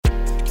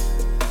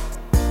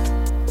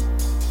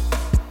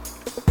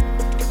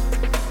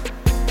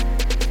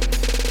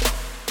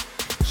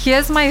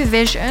here's my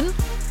vision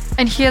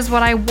and here's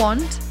what I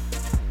want.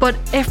 But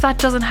if that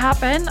doesn't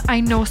happen, I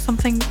know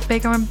something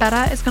bigger and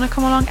better is going to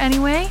come along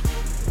anyway.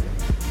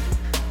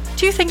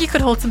 Do you think you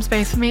could hold some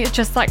space for me to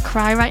just like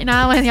cry right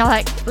now? And you're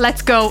like,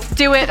 let's go,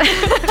 do it.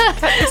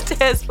 There's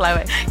tears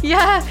flowing.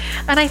 Yeah,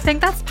 and I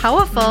think that's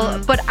powerful,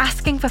 but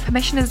asking for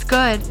permission is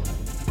good.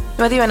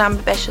 Whether you're an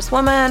ambitious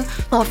woman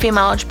or a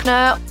female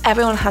entrepreneur,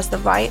 everyone has the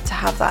right to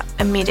have that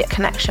immediate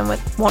connection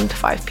with 1 to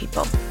 5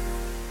 people.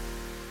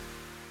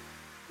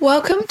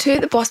 Welcome to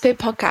the BossBabe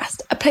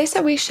podcast, a place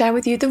where we share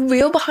with you the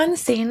real behind the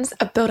scenes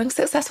of building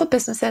successful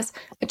businesses,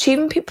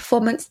 achieving peak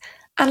performance,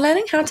 and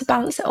learning how to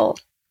balance it all.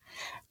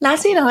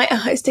 Natalie and I are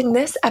hosting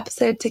this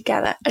episode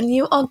together, and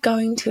you are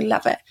going to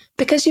love it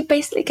because you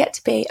basically get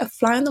to be a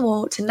fly on the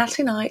wall to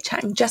Natalie and I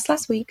chatting just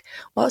last week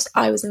whilst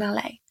I was in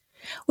LA.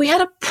 We had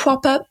a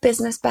proper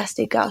business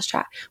bestie girls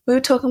chat. We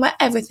were talking about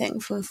everything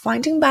from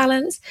finding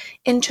balance,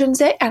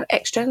 intrinsic and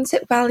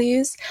extrinsic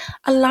values,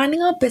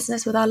 aligning our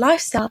business with our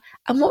lifestyle,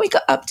 and what we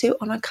got up to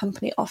on our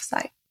company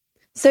offsite.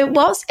 So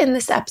whilst in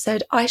this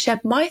episode, I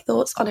shared my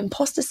thoughts on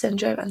imposter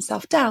syndrome and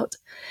self-doubt,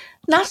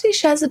 Natalie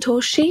shares the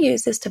tools she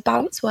uses to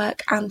balance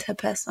work and her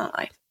personal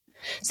life.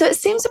 So it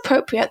seems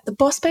appropriate the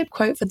BossBabe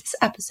quote for this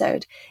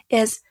episode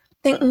is,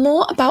 "Think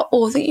more about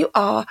all that you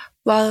are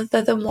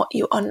rather than what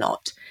you are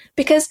not."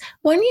 Because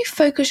when you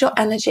focus your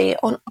energy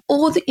on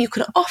all that you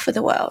can offer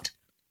the world,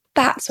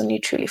 that's when you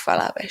truly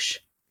flourish.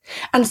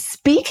 And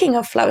speaking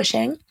of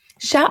flourishing,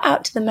 shout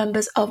out to the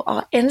members of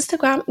our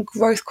Instagram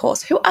growth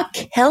course who are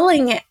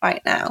killing it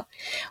right now.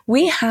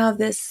 We have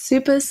this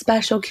super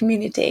special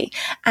community,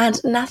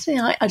 and Natalie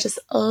and I are just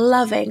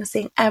loving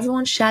seeing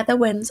everyone share their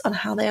wins on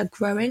how they are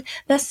growing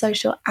their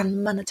social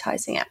and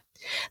monetizing it.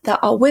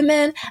 There are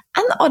women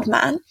and the odd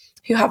man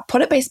who have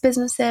product-based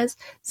businesses,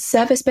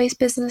 service-based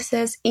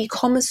businesses,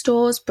 e-commerce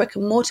stores,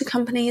 brick-and-mortar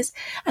companies,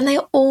 and they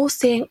are all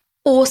seeing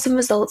awesome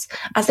results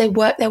as they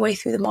work their way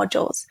through the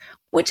modules,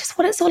 which is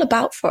what it's all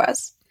about for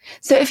us.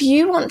 So if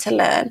you want to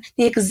learn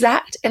the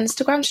exact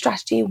Instagram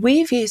strategy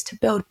we've used to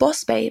build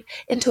BossBabe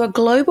into a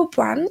global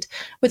brand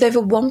with over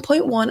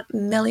 1.1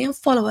 million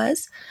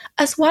followers,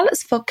 as well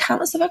as for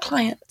countless of our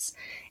clients,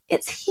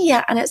 it's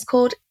here and it's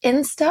called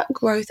Insta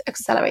Growth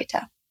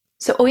Accelerator.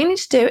 So all you need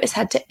to do is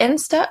head to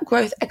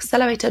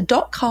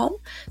instagrowthaccelerator.com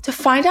to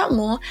find out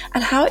more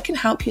and how it can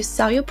help you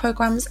sell your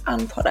programs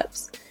and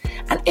products.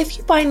 And if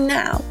you buy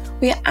now,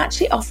 we are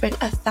actually offering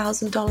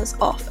 $1,000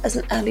 off as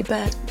an early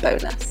bird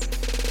bonus.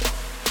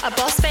 A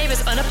boss babe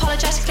is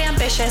unapologetically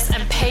ambitious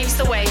and paves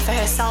the way for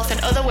herself and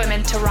other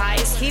women to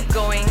rise. Keep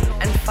going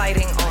and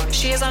fighting on.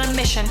 She is on a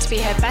mission to be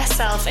her best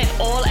self in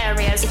all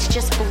areas. It's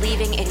just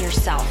believing in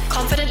yourself.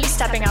 Confidently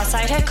stepping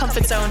outside her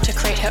comfort zone to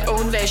create her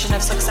own version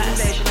of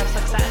success.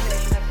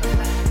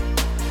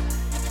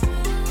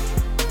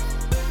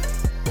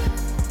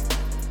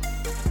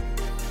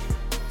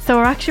 So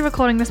we're actually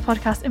recording this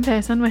podcast in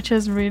person, which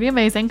is really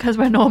amazing because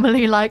we're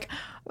normally like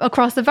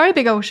across a very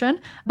big ocean.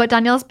 But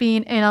Danielle's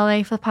been in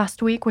LA for the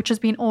past week, which has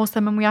been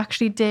awesome. And we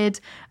actually did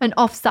an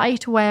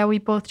offsite where we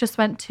both just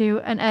went to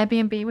an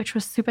Airbnb, which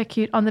was super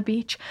cute on the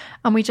beach.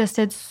 And we just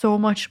did so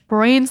much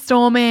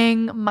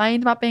brainstorming,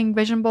 mind mapping,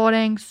 vision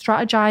boarding,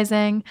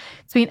 strategizing.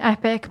 It's been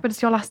epic, but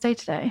it's your last day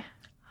today.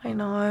 I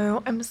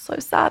know, I'm so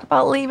sad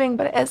about leaving,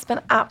 but it's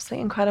been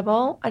absolutely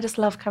incredible. I just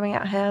love coming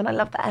out here and I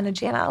love the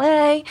energy in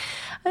LA.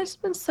 It's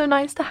been so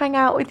nice to hang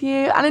out with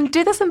you and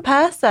do this in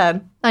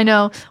person. I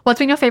know. What's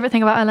been your favorite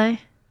thing about LA?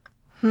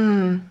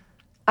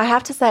 I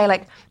have to say,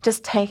 like,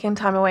 just taking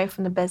time away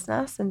from the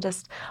business and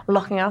just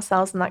locking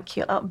ourselves in that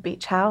cute little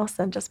beach house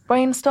and just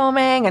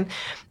brainstorming. And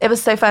it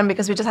was so fun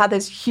because we just had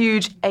those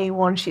huge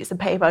A1 sheets of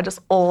paper just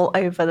all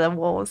over the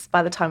walls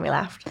by the time we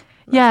left.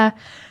 Yeah.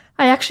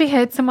 I actually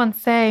heard someone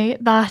say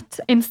that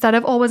instead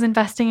of always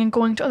investing in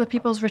going to other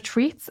people's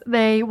retreats,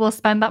 they will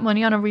spend that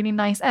money on a really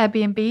nice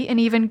Airbnb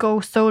and even go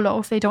solo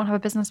if they don't have a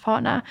business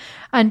partner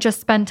and just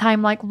spend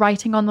time like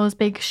writing on those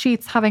big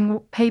sheets, having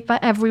paper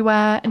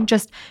everywhere and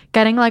just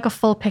getting like a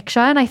full picture.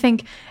 And I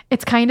think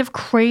it's kind of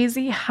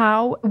crazy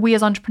how we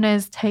as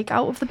entrepreneurs take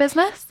out of the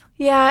business.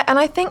 Yeah, and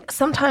I think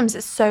sometimes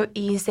it's so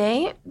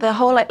easy, the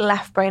whole like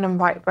left brain and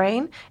right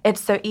brain, it's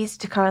so easy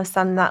to kind of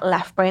stand that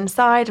left brain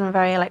side and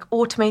very like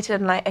automated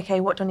and like, okay,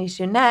 what do I need to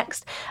do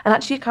next? And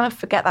actually kind of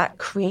forget that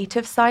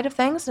creative side of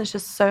things. And it's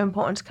just so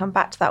important to come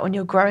back to that when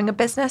you're growing a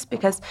business,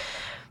 because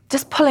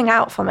just pulling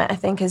out from it, I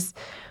think it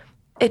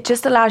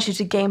just allows you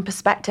to gain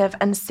perspective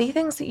and see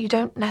things that you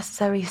don't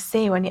necessarily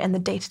see when you're in the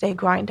day-to-day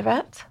grind of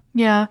it.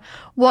 Yeah.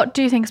 What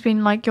do you think's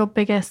been like your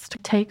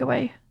biggest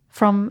takeaway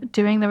from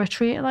doing the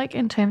retreat, like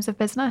in terms of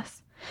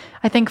business?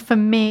 I think for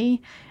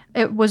me,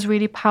 it was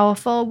really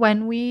powerful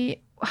when we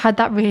had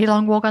that really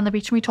long walk on the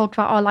beach and we talked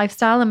about our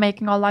lifestyle and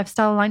making our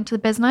lifestyle aligned to the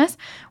business.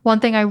 One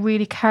thing I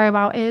really care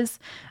about is,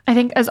 I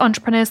think as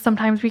entrepreneurs,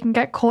 sometimes we can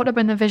get caught up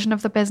in the vision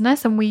of the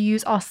business and we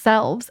use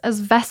ourselves as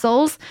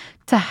vessels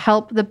to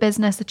help the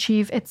business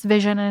achieve its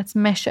vision and its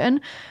mission.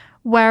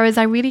 Whereas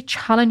I really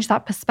challenge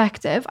that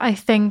perspective. I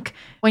think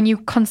when you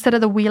consider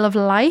the wheel of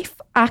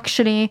life,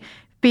 actually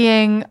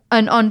being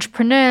an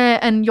entrepreneur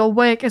and your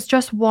work is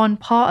just one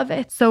part of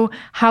it. So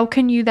how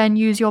can you then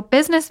use your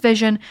business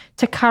vision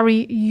to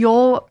carry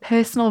your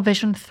personal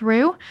vision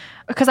through?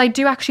 Because I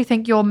do actually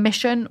think your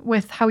mission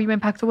with how you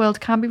impact the world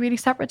can be really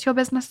separate to your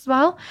business as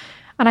well.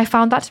 And I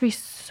found that to be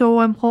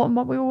so important,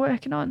 what we were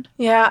working on.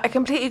 Yeah, I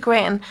completely agree.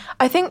 And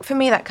I think for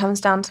me, that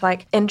comes down to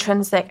like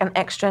intrinsic and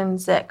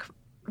extrinsic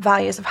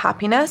values of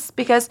happiness,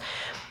 because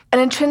an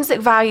intrinsic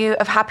value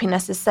of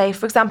happiness is, say,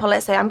 for example,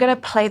 let's say I'm going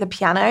to play the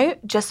piano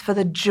just for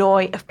the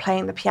joy of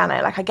playing the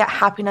piano. Like I get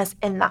happiness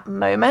in that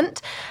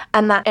moment.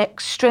 And that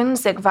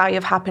extrinsic value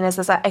of happiness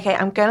is like, okay,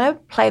 I'm going to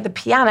play the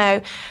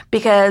piano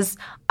because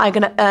I'm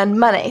going to earn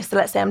money. So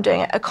let's say I'm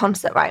doing a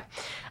concert, right?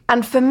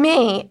 And for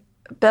me,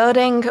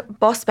 building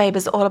BossBabe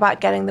is all about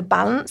getting the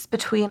balance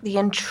between the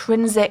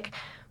intrinsic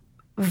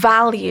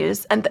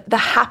values and the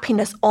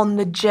happiness on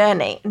the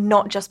journey,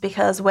 not just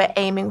because we're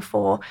aiming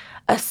for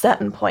a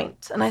certain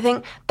point. And I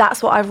think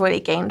that's what I've really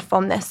gained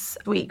from this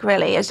week,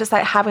 really. It's just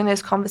like having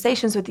those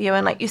conversations with you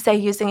and, like you say,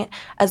 using it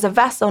as a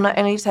vessel, not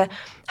only to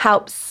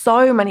help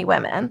so many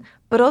women,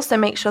 but also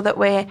make sure that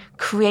we're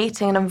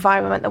creating an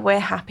environment that we're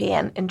happy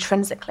in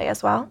intrinsically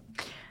as well.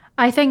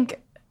 I think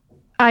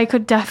I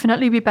could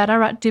definitely be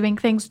better at doing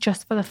things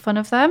just for the fun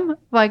of them,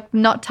 like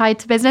not tied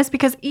to business,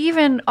 because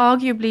even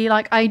arguably,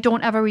 like I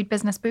don't ever read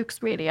business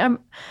books really. I'm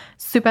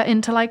super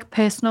into like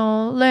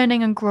personal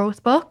learning and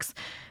growth books,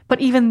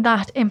 but even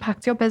that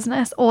impacts your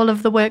business, all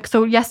of the work.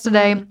 So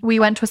yesterday we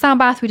went to a sound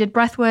bath, we did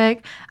breath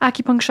work,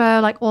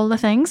 acupuncture, like all the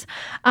things.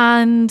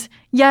 And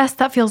yes,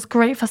 that feels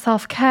great for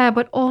self-care,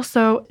 but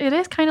also it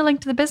is kind of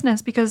linked to the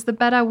business, because the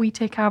better we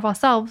take care of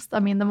ourselves,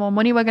 I mean, the more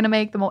money we're going to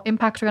make, the more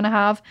impact we're going to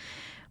have.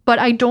 But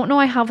I don't know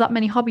I have that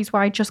many hobbies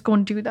where I just go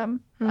and do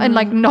them and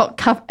like not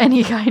have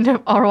any kind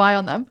of ROI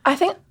on them. I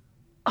think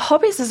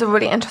hobbies is a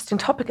really interesting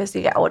topic as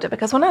you get older,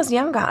 because when I was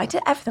younger, I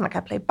did everything. Like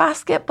I played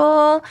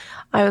basketball,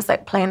 I was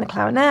like playing the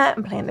clarinet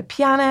and playing the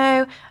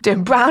piano,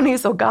 doing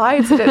brownies or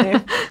guides. I don't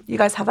know if you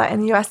guys have that in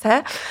the US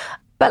here.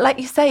 But like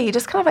you say, you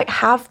just kind of like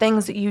have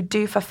things that you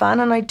do for fun.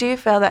 And I do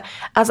feel that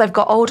as I've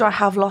got older, I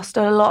have lost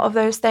a lot of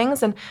those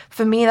things. And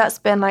for me, that's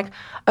been like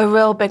a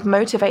real big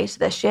motivator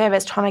this year,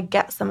 is trying to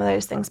get some of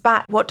those things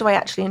back. What do I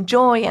actually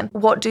enjoy? And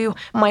what do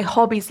my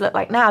hobbies look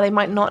like now? They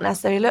might not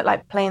necessarily look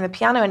like playing the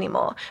piano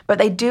anymore, but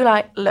they do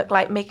look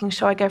like making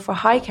sure I go for a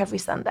hike every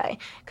Sunday.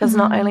 Because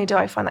not only do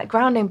I find that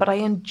grounding, but I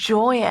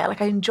enjoy it.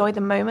 Like I enjoy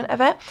the moment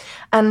of it.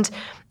 And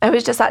I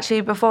was just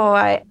actually, before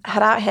I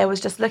head out here,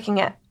 was just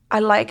looking at, I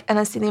like and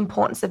I see the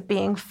importance of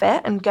being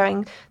fit and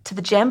going to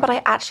the gym, but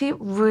I actually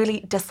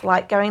really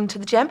dislike going to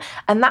the gym.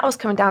 And that was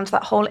coming down to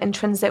that whole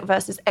intrinsic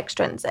versus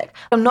extrinsic.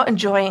 I'm not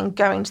enjoying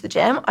going to the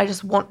gym. I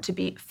just want to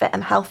be fit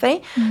and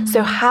healthy.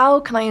 So how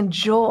can I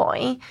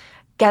enjoy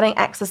getting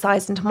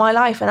exercise into my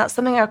life? And that's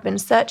something I've been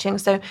searching.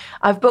 So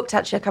I've booked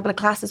actually a couple of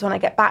classes when I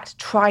get back to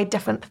try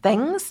different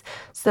things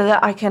so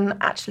that I can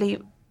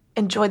actually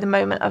enjoy the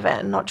moment of it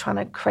and not trying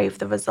to crave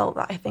the result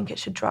that I think it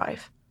should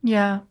drive.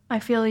 Yeah, I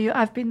feel you.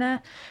 I've been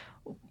there.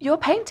 You're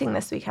painting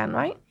this weekend,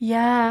 right?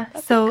 Yeah.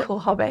 That's so a cool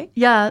hobby.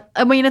 Yeah.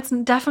 I mean, it's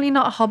definitely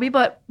not a hobby,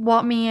 but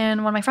what me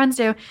and one of my friends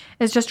do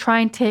is just try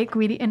and take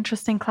really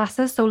interesting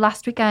classes. So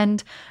last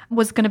weekend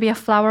was going to be a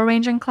flower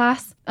arranging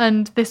class,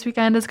 and this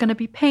weekend is going to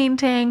be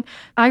painting.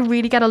 I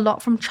really get a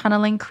lot from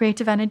channeling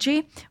creative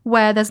energy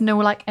where there's no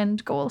like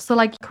end goal. So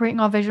like creating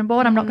our vision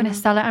board, I'm not going to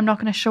sell it. I'm not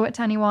going to show it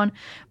to anyone,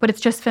 but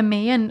it's just for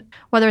me. And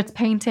whether it's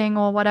painting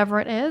or whatever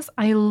it is,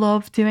 I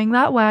love doing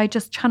that, where I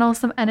just channel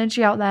some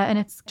energy out there and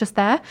it's just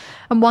there.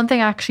 And one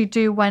thing I actually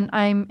do when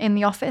I'm in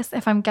the office,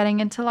 if I'm getting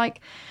into like,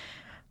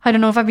 I don't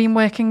know, if I've been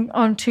working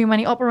on too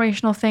many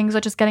operational things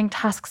or just getting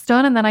tasks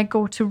done, and then I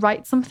go to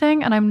write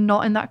something and I'm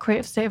not in that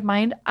creative state of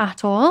mind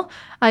at all,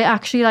 I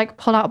actually like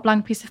pull out a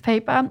blank piece of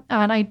paper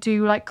and I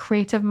do like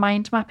creative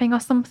mind mapping or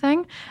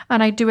something.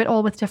 And I do it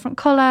all with different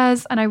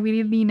colors, and I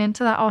really lean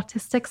into that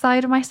artistic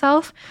side of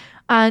myself.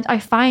 And I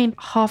find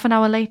half an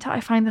hour later,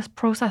 I find this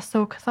process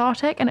so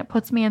cathartic, and it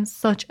puts me in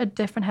such a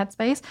different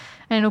headspace.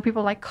 And I know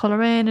people like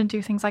color in and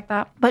do things like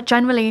that, but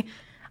generally,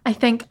 I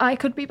think I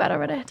could be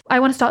better at it. I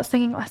want to start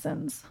singing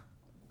lessons.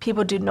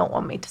 People do not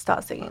want me to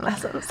start singing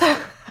lessons.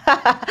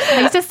 I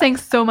used to sing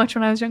so much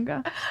when I was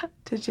younger.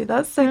 Did you?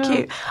 That's so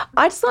cute.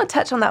 I just want to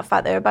touch on that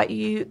fact though about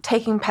you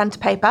taking pen to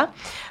paper,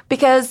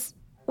 because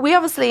we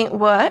obviously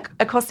work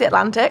across the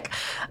Atlantic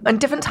on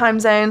different time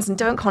zones and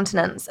different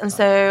continents. And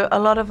so a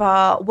lot of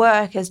our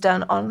work is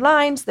done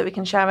online so that we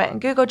can share it in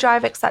Google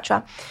Drive,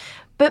 etc.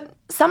 But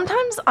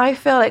sometimes I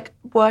feel like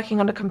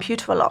working on a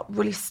computer a lot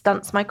really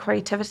stunts my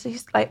creativity,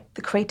 like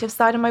the creative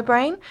side of my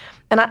brain.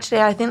 And actually,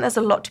 I think there's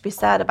a lot to be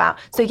said about.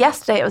 So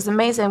yesterday, it was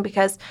amazing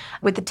because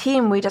with the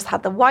team, we just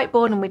had the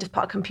whiteboard and we just put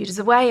our computers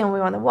away and we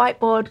were on the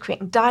whiteboard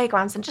creating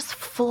diagrams, and just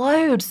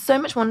flowed so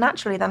much more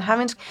naturally than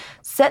having to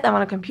sit there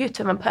on a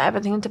computer and put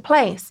everything into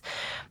place.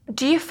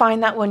 Do you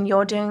find that when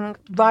you're doing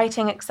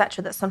writing,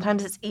 etc., that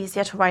sometimes it's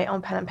easier to write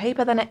on pen and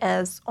paper than it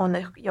is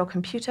on your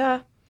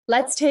computer?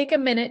 Let's take a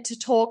minute to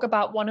talk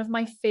about one of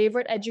my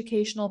favorite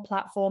educational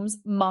platforms,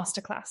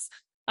 Masterclass.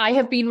 I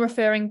have been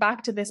referring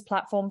back to this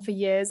platform for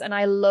years, and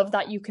I love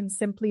that you can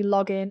simply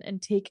log in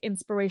and take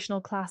inspirational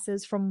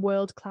classes from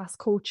world-class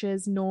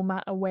coaches no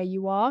matter where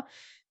you are.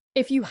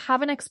 If you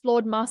haven't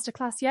explored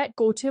Masterclass yet,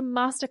 go to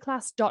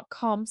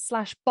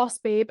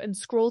masterclass.com/bossbabe and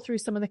scroll through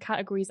some of the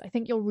categories. I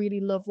think you'll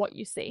really love what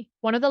you see.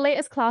 One of the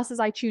latest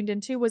classes I tuned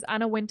into was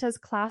Anna Wintour's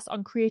class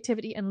on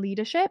creativity and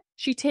leadership.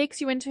 She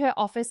takes you into her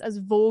office as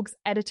Vogue's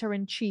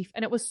editor-in-chief,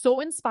 and it was so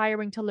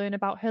inspiring to learn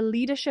about her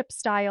leadership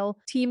style,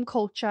 team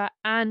culture,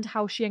 and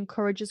how she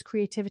encourages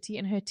creativity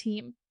in her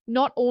team.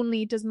 Not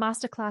only does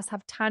Masterclass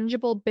have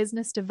tangible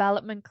business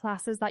development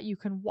classes that you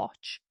can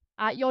watch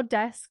at your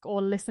desk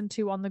or listen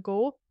to on the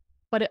go,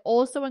 but it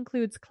also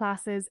includes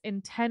classes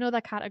in 10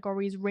 other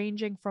categories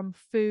ranging from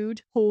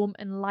food, home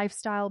and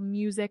lifestyle,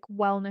 music,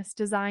 wellness,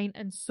 design,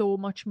 and so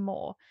much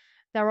more.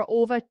 There are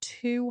over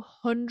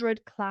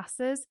 200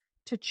 classes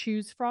to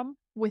choose from,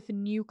 with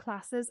new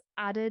classes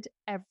added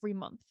every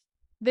month.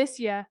 This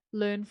year,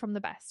 learn from the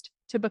best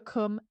to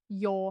become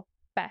your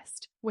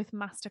best with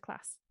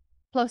Masterclass.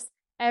 Plus,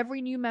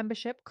 every new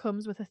membership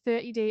comes with a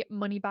 30-day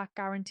money-back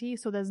guarantee,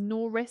 so there's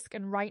no risk.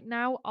 And right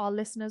now, our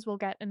listeners will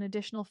get an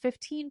additional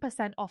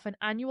 15% off an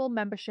annual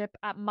membership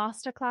at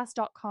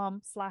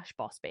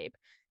masterclass.com/bossbabe.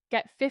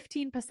 Get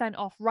 15%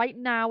 off right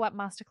now at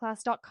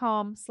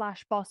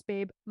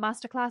masterclass.com/bossbabe,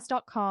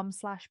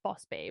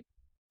 masterclass.com/bossbabe.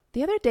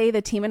 The other day,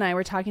 the team and I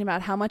were talking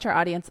about how much our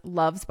audience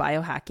loves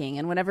biohacking.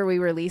 And whenever we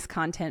release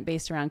content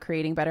based around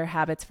creating better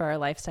habits for our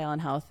lifestyle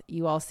and health,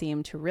 you all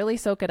seem to really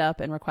soak it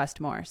up and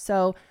request more.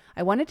 So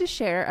I wanted to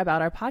share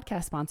about our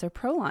podcast sponsor,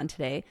 Prolon,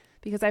 today,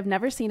 because I've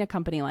never seen a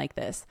company like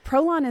this.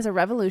 Prolon is a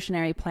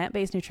revolutionary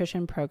plant-based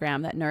nutrition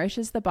program that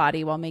nourishes the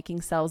body while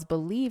making cells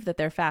believe that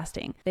they're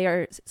fasting.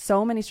 There are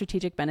so many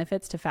strategic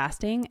benefits to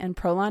fasting, and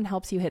Prolon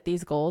helps you hit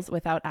these goals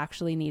without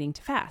actually needing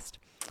to fast.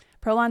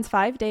 Prolon's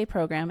 5-day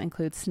program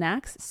includes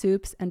snacks,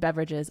 soups, and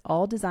beverages,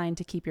 all designed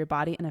to keep your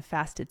body in a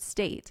fasted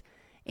state.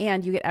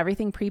 And you get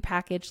everything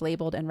prepackaged,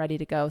 labeled, and ready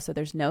to go, so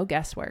there's no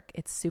guesswork.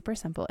 It's super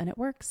simple, and it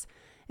works.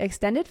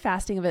 Extended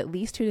fasting of at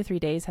least 2 to 3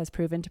 days has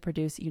proven to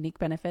produce unique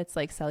benefits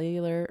like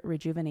cellular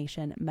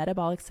rejuvenation,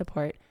 metabolic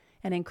support,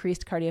 and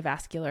increased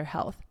cardiovascular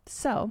health.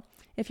 So,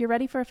 if you're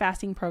ready for a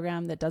fasting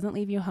program that doesn't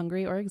leave you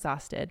hungry or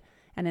exhausted,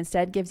 and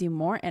instead gives you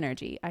more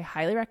energy, I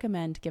highly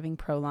recommend giving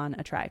Prolon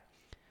a try.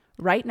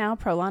 Right now,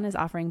 Prolon is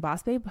offering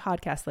BossBabe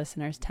podcast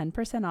listeners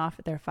 10%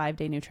 off their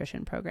 5-day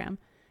nutrition program.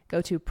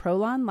 Go to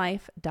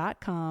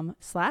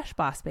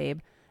prolonlife.com/bossbabe.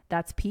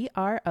 That's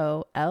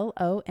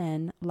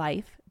PROLON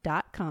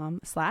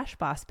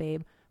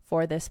life.com/bossbabe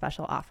for this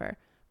special offer.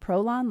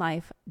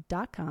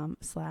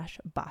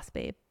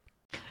 prolonlife.com/bossbabe.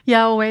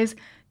 Yeah, always.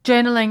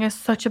 Journaling is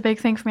such a big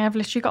thing for me. I've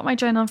literally got my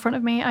journal in front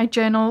of me. I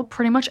journal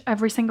pretty much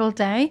every single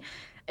day.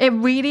 It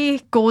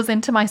really goes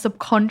into my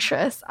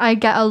subconscious. I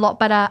get a lot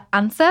better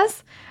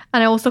answers,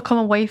 and I also come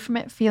away from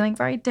it feeling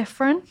very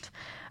different.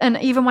 And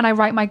even when I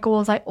write my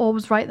goals, I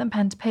always write them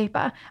pen to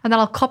paper, and then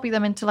I'll copy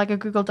them into like a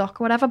Google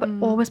Doc or whatever, but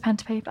always pen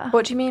to paper.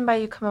 What do you mean by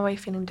you come away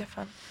feeling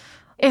different?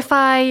 If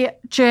I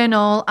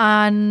journal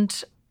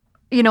and,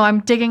 you know, I'm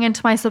digging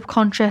into my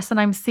subconscious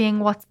and I'm seeing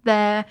what's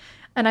there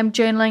and I'm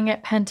journaling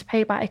it pen to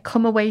paper, I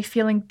come away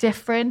feeling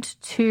different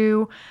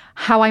to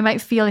how I might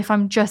feel if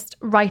I'm just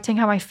writing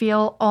how I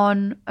feel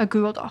on a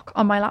Google Doc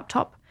on my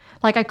laptop.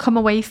 Like I come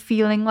away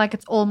feeling like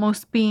it's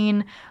almost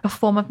been a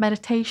form of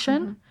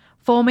meditation.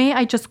 For me,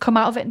 I just come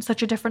out of it in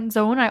such a different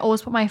zone. I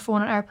always put my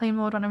phone on airplane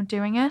mode when I'm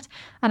doing it,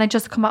 and I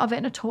just come out of it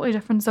in a totally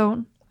different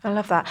zone. I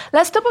love that.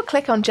 Let's double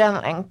click on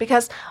journaling,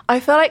 because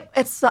I feel like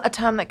it's a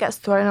term that gets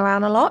thrown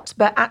around a lot,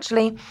 but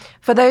actually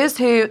for those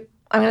who,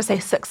 I'm going to say,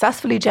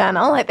 successfully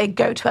journal, like they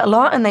go to it a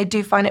lot and they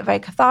do find it very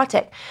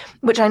cathartic,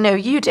 which I know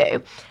you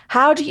do.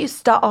 How do you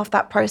start off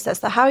that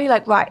process? So how are you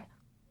like, right,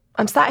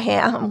 I'm sat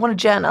here, I want to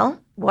journal.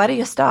 Where do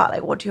you start?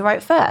 Like, what do you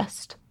write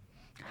first?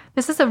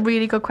 This is a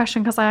really good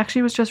question, because I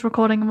actually was just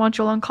recording a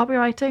module on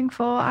copywriting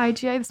for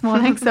IGA this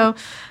morning. So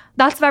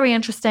that's very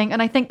interesting. And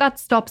I think that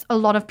stops a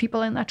lot of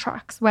people in their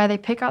tracks, where they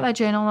pick out their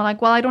journal and they're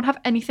like, well, I don't have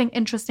anything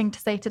interesting to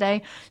say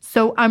today,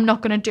 so I'm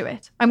not going to do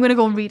it. I'm going to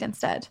go and read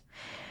instead.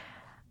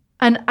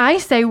 And I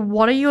say,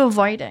 what are you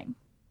avoiding?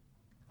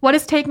 What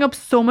is taking up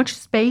so much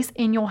space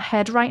in your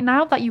head right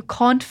now that you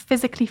can't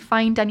physically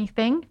find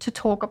anything to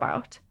talk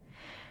about?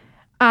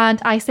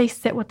 And I say,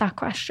 sit with that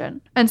question.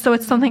 And so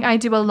it's something I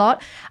do a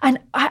lot. And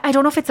I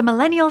don't know if it's a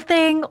millennial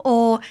thing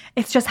or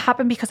it's just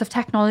happened because of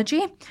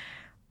technology,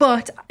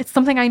 but it's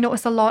something I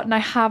notice a lot, and I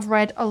have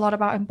read a lot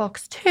about in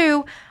books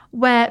too,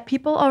 where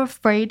people are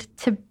afraid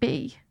to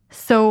be.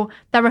 So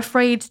they're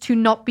afraid to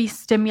not be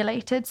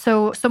stimulated.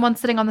 So someone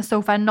sitting on the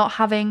sofa and not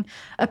having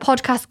a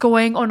podcast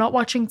going, or not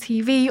watching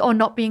TV, or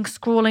not being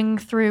scrolling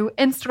through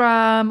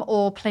Instagram,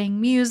 or playing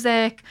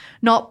music,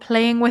 not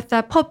playing with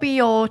their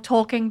puppy or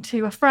talking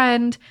to a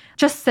friend,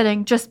 just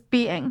sitting, just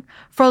being.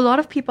 For a lot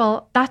of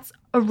people, that's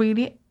a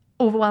really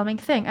overwhelming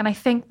thing. And I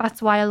think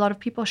that's why a lot of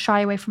people shy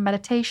away from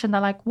meditation.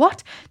 They're like,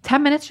 what?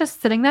 10 minutes just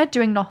sitting there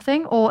doing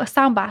nothing? Or a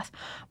sound bath?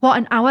 What,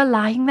 an hour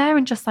lying there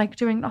and just like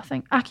doing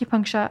nothing?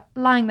 Acupuncture,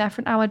 lying there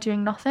for an hour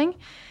doing nothing?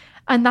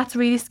 And that's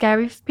really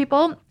scary for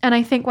people. And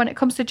I think when it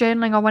comes to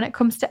journaling, or when it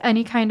comes to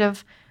any kind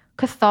of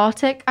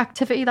cathartic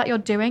activity that you're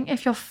doing,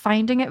 if you're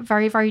finding it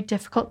very, very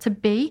difficult to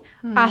be,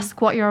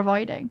 ask what you're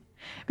avoiding.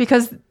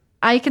 Because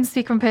I can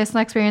speak from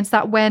personal experience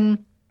that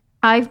when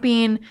I've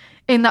been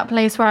in that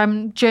place where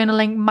I'm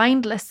journaling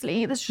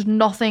mindlessly, there's just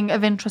nothing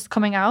of interest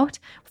coming out.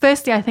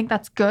 Firstly, I think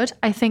that's good.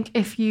 I think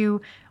if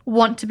you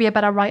want to be a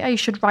better writer, you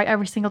should write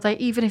every single day,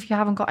 even if you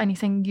haven't got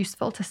anything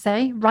useful to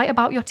say. Write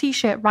about your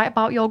t-shirt, write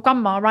about your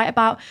grandma, write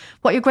about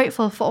what you're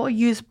grateful for,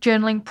 use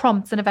journaling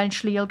prompts, and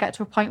eventually you'll get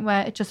to a point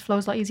where it just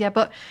flows a lot easier.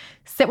 But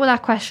sit with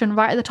that question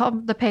right at the top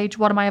of the page,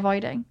 what am I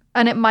avoiding?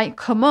 And it might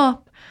come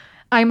up,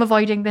 I'm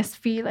avoiding this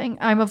feeling,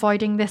 I'm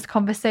avoiding this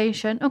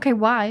conversation. Okay,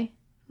 why?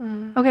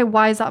 Okay,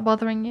 why is that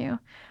bothering you?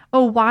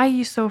 Oh, why are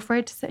you so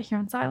afraid to sit here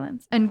in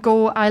silence? And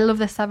go, I love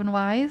the 7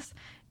 whys.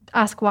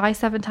 Ask why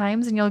 7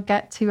 times and you'll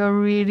get to a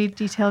really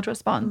detailed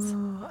response.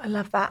 Oh, I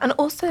love that. And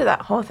also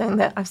that whole thing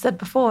that I've said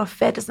before,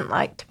 fear doesn't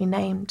like to be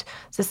named.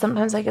 So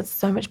sometimes like it's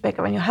so much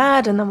bigger in your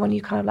head. And then when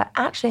you kind of like,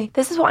 actually,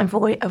 this is what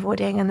I'm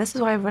avoiding and this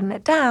is why I've written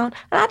it down.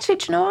 And actually,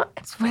 do you know what?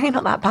 It's really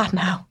not that bad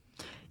now.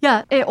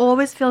 Yeah, it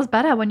always feels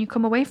better when you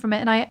come away from it.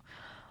 And I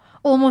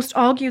almost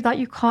argue that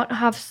you can't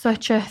have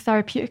such a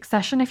therapeutic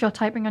session if you're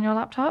typing on your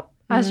laptop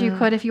as you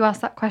could if you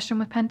asked that question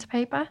with pen to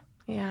paper.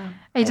 Yeah,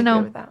 I don't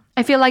know.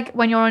 I feel like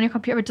when you're on your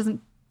computer, it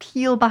doesn't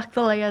peel back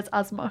the layers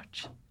as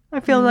much. I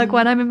feel like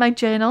when I'm in my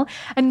journal,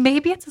 and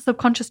maybe it's a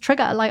subconscious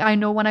trigger. Like I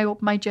know when I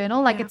open my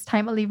journal, like it's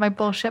time to leave my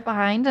bullshit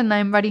behind and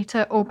I'm ready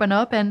to open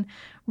up and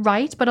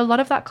write. But a lot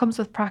of that comes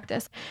with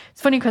practice.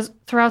 It's funny because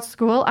throughout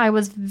school, I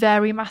was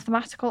very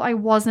mathematical. I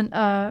wasn't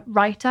a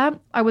writer.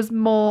 I was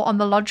more on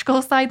the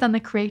logical side than the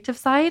creative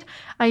side.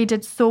 I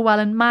did so well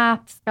in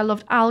maths. I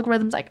loved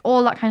algorithms, like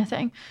all that kind of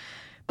thing.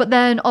 But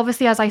then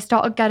obviously as I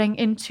started getting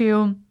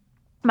into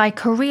my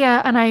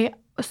career and I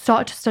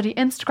started to study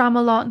Instagram a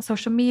lot and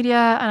social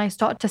media, and I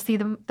started to see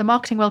the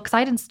marketing world, because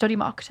I didn't study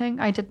marketing.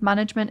 I did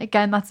management.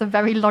 Again, that's a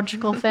very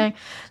logical thing,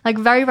 like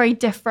very, very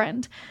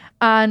different.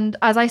 And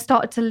as I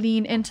started to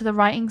lean into the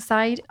writing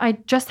side, I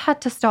just had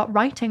to start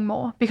writing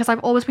more, because I've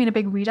always been a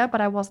big reader,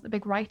 but I wasn't a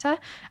big writer.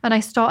 And I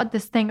started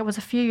this thing, it was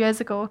a few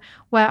years ago,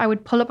 where I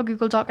would pull up a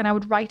Google Doc and I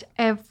would write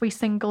every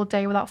single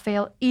day without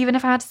fail. Even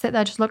if I had to sit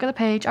there, just look at the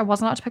page, I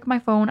wasn't allowed to pick up my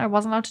phone, I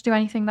wasn't allowed to do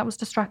anything that was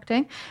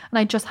distracting. And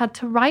I just had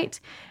to write.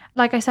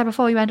 Like I said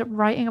before, you end up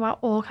writing about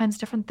all kinds of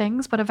different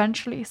things, but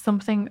eventually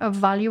something of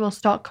value will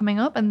start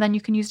coming up, and then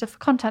you can use it for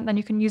content, then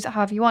you can use it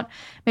however you want.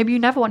 Maybe you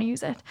never want to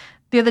use it.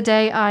 The other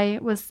day, I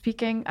was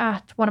speaking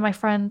at one of my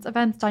friend's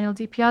events, Daniel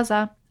Di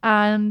Piazza,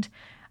 and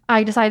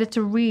I decided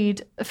to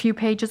read a few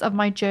pages of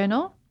my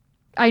journal.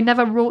 I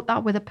never wrote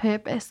that with a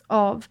purpose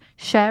of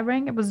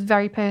sharing. It was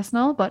very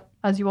personal, but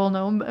as you all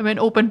know, I'm an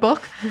open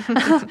book.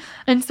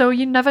 And so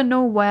you never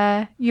know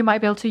where you might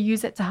be able to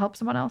use it to help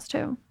someone else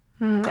too.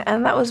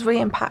 And that was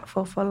really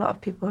impactful for a lot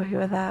of people who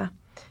were there,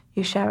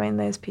 you sharing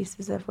those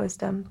pieces of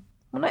wisdom.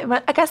 Well, not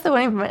even, I guess they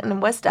weren't even written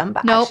in wisdom,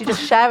 but actually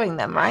just sharing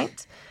them,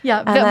 right?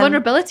 Yeah,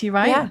 vulnerability,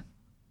 right? Yeah.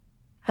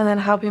 And then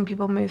helping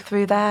people move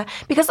through there.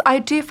 Because I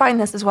do find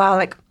this as well,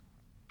 like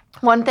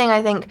one thing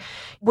I think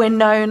we're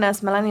known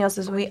as millennials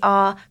is we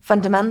are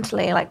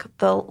fundamentally like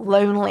the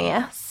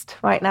loneliest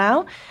right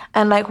now.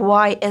 And like,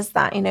 why is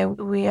that? You know,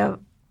 we are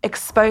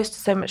exposed to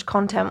so much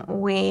content.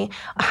 We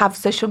have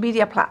social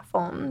media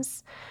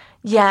platforms.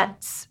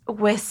 Yet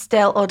we're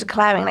still all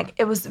declaring, like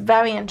it was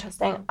very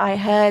interesting. I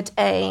heard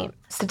a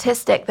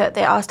statistic that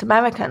they asked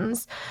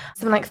Americans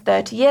something like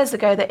 30 years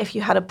ago that if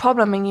you had a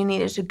problem and you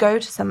needed to go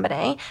to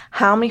somebody,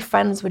 how many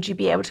friends would you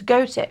be able to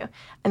go to?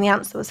 And the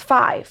answer was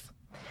 5.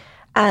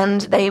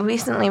 And they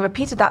recently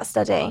repeated that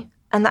study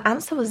and the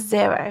answer was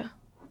 0.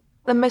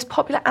 The most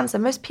popular answer,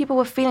 most people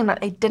were feeling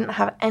like they didn't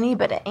have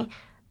anybody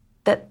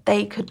that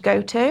they could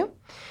go to.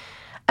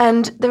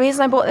 And the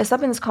reason I brought this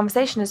up in this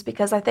conversation is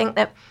because I think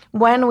that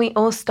when we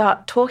all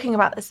start talking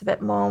about this a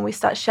bit more and we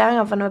start sharing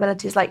our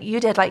vulnerabilities like you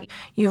did, like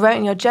you wrote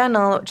in your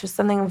journal, which was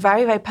something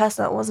very, very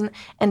personal. It wasn't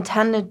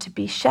intended to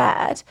be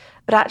shared,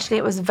 but actually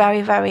it was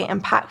very, very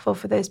impactful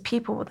for those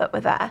people that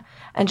were there.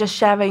 And just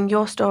sharing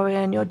your story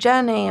and your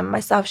journey and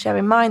myself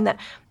sharing mine, that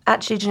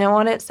actually, do you know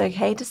what? It's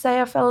okay to say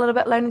I feel a little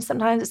bit lonely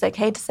sometimes. It's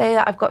okay to say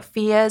that I've got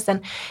fears.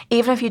 And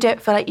even if you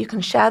don't feel like you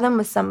can share them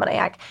with somebody,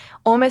 like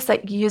almost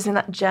like using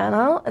that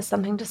journal as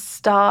something to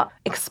start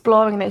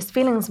exploring those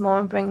feelings more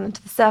and bring them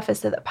to the surface,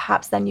 so that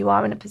perhaps then you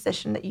are in a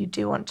position that you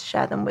do want to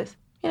share them with,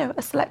 you know,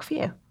 a select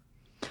few.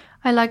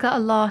 I like that a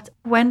lot.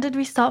 When did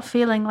we start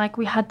feeling like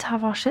we had to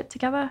have our shit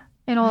together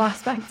in all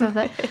aspects of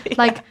it? Yeah.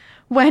 Like,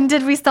 when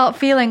did we start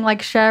feeling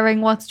like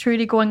sharing what's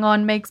truly going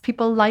on makes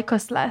people like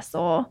us less?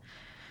 Or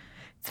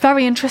it's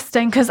very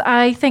interesting, because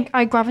I think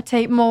I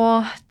gravitate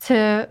more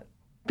to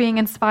being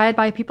inspired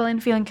by people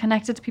and feeling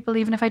connected to people,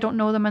 even if I don't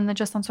know them and they're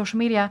just on social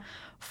media,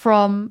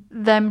 from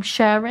them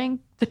sharing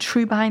the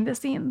true behind the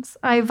scenes.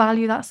 I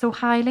value that so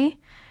highly.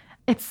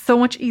 It's so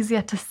much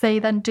easier to say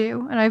than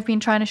do. And I've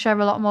been trying to share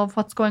a lot more of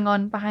what's going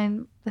on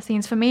behind the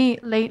scenes for me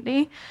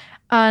lately.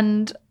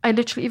 And I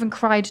literally even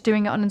cried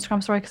doing it on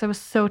Instagram story because I was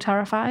so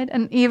terrified.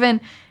 And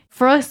even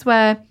for us,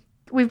 where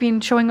we've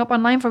been showing up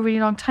online for a really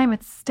long time,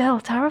 it's still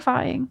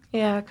terrifying.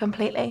 Yeah,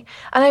 completely.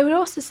 And I would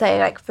also say,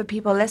 like, for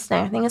people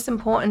listening, I think it's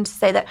important to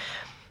say that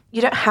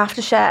you don't have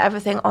to share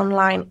everything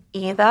online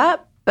either,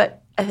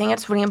 but I think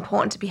it's really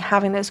important to be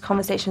having those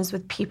conversations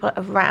with people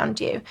around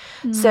you.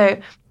 So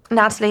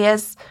Natalie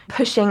is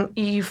pushing,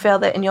 you feel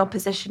that in your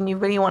position, you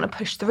really want to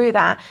push through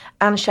that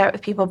and share it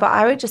with people. But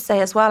I would just say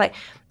as well, like,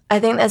 I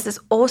think there's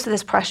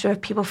this pressure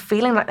of people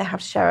feeling like they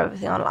have to share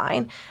everything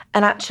online.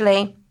 And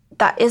actually,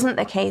 that isn't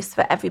the case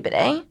for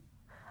everybody.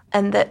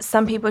 And that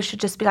some people should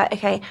just be like,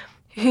 okay,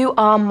 who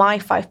are my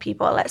 5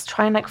 people? Let's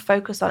try and like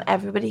focus on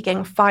everybody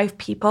getting 5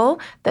 people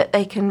that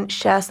they can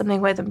share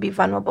something with and be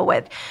vulnerable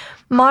with.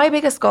 My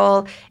biggest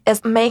goal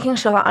is making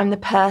sure that I'm the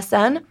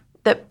person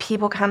that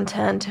people can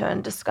turn to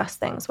and discuss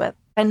things with.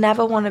 I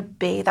never want to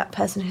be that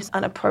person who's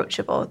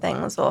unapproachable with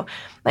things, or,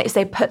 like you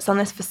say, puts on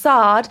this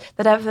facade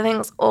that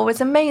everything's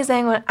always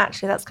amazing when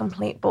actually that's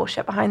complete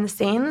bullshit behind the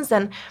scenes.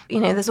 And, you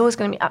know, there's always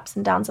going to be ups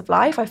and downs of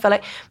life. I feel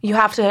like you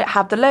have to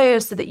have the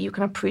lows so that you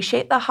can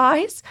appreciate the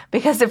highs,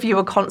 because if you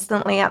were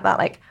constantly at that,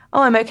 like,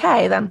 oh, I'm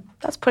okay, then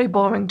that's pretty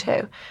boring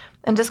too.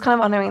 And just kind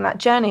of honoring that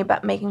journey,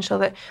 but making sure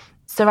that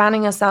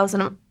surrounding yourselves,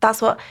 and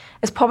that's what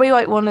is probably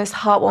like one of those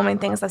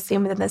heartwarming things I've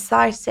seen within the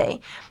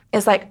society,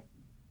 is like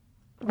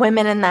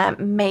women in there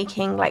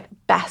making like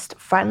best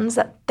friends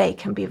that they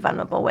can be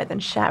vulnerable with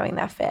and sharing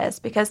their fears.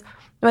 Because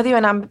whether you're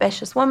an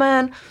ambitious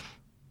woman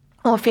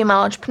or a female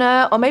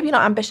entrepreneur, or maybe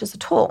not ambitious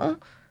at all,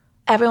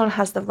 everyone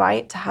has the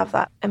right to have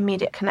that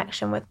immediate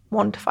connection with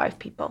 1 to 5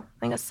 people. I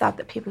think it's sad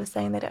that people are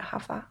saying they don't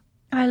have that.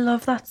 I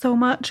love that so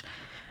much.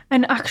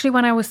 And actually,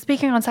 when I was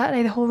speaking on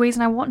Saturday, the whole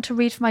reason I wanted to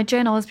read from my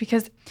journal is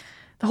because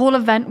the whole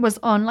event was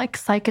on like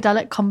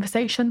psychedelic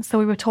conversations. So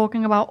we were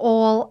talking about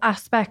all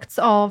aspects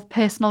of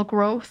personal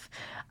growth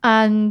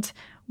and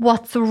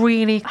what's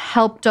really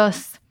helped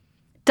us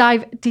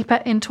dive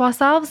deeper into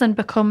ourselves and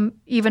become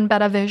even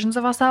better versions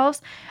of ourselves.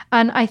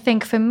 And I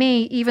think for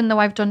me, even though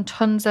I've done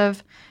tons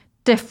of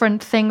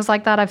different things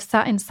like that, I've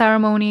sat in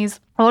ceremonies,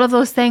 all of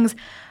those things,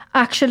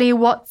 actually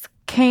what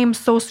came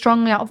so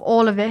strongly out of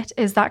all of it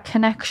is that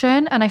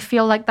connection. And I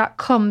feel like that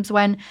comes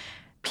when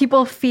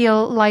people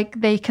feel like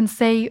they can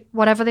say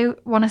whatever they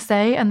want to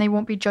say and they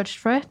won't be judged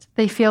for it.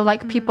 They feel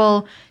like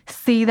people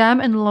see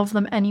them and love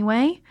them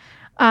anyway.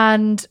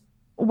 And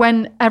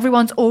when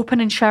everyone's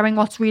open and sharing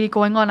what's really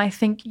going on, I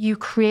think you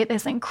create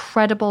this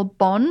incredible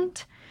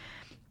bond.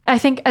 I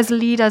think as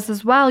leaders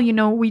as well, you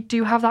know, we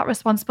do have that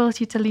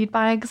responsibility to lead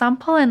by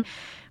example, and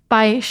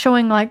by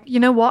showing like,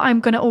 you know what, I'm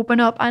going to open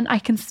up and I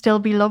can still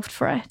be loved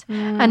for it.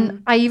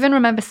 And I even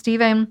remember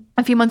Stephen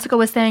a few months ago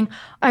was saying,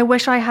 I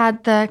wish I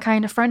had the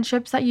kind of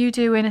friendships that you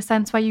do, in a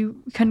sense where you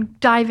can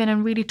dive in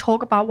and really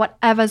talk about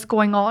whatever's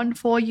going on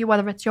for you,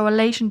 whether it's your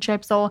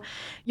relationships or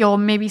you're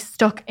maybe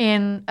stuck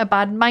in a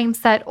bad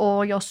mindset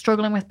or you're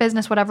struggling with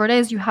business, whatever it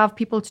is, you have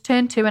people to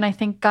turn to. And I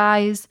think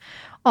guys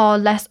are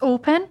less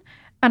open.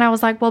 And I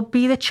was like, well,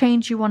 be the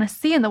change you want to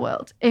see in the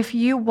world. If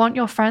you want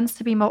your friends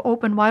to be more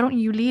open, why don't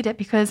you lead it?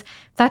 Because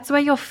that's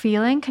where you're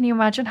feeling. Can you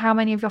imagine how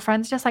many of your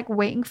friends just like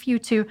waiting for you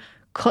to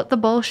cut the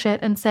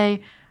bullshit and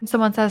say,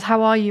 someone says,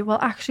 how are you? Well,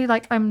 actually,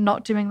 like, I'm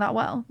not doing that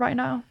well right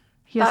now.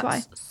 Here's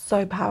why. That's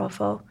so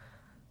powerful.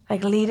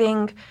 Like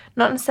leading,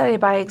 not necessarily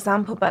by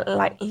example, but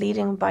like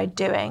leading by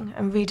doing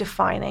and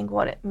redefining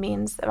what it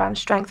means around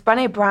strength.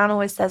 Brené Brown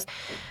always says,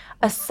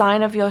 a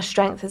sign of your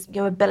strength is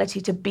your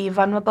ability to be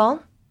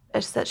vulnerable.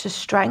 It's such a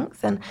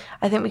strength, and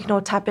I think we can all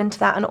tap into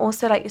that. And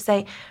also, like you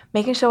say,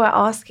 making sure we're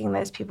asking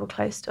those people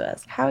close to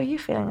us, how are you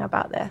feeling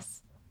about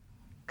this?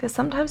 Because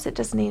sometimes it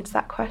just needs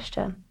that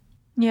question.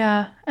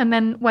 Yeah. And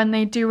then when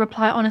they do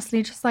reply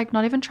honestly, just like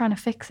not even trying to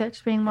fix it,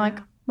 just being like,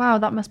 wow,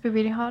 that must be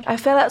really hard. I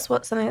feel that's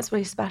something that's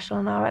really special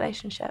in our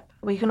relationship.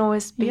 We can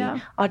always be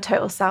our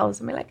total selves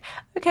and be like,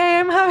 okay,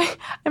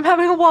 I'm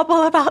having a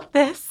wobble about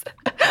this.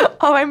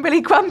 Oh, I'm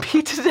really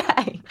grumpy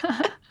today.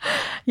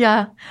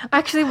 Yeah.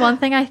 Actually, one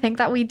thing I think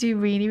that we do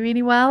really,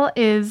 really well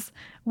is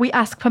we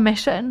ask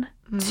permission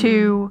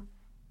to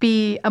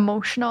be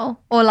emotional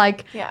or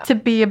like to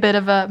be a bit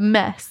of a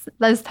mess.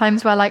 There's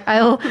times where like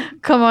I'll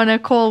come on a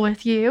call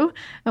with you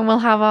and we'll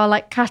have our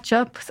like catch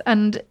ups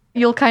and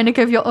you'll kind of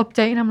give your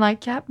update and I'm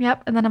like, yep.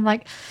 And then I'm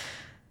like,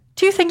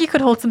 do you think you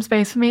could hold some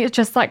space for me? It's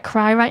just like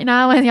cry right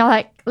now. And you're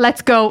like,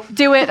 let's go,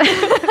 do it.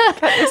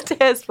 There's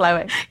tears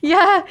flowing.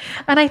 Yeah.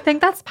 And I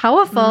think that's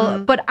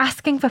powerful, but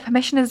asking for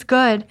permission is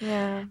good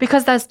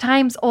because there's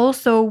times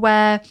also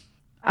where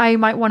I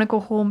might want to go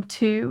home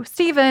to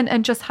Stephen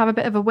and just have a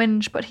bit of a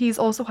whinge, but he's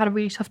also had a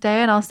really tough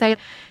day. And I'll say,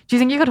 do you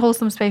think you could hold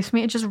some space for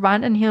me? And just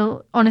rant. And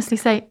he'll honestly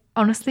say,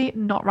 honestly,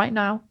 not right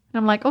now.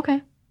 And I'm like,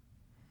 okay.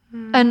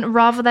 And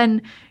rather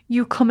than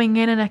you coming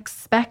in and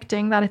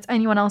expecting that it's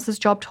anyone else's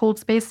job to hold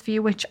space for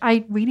you, which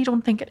I really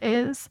don't think it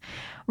is,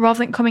 rather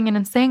than coming in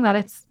and saying that,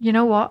 it's, you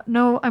know what,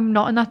 no, I'm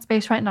not in that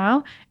space right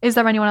now. Is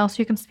there anyone else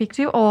you can speak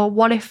to? Or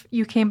what if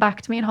you came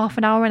back to me in half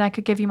an hour and I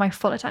could give you my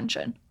full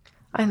attention?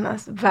 And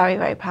that's very,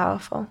 very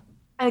powerful.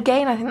 And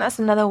again, I think that's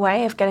another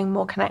way of getting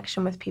more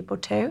connection with people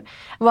too.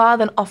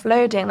 Rather than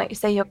offloading, like you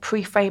say, you're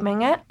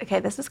pre-framing it.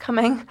 Okay, this is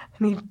coming. I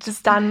need to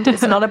stand.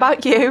 It's not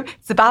about you.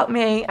 It's about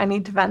me. I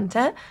need to vent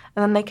it.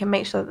 And then they can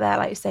make sure that they're,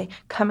 like you say,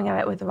 coming at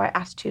it with the right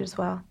attitude as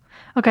well.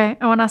 Okay,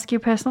 I want to ask you a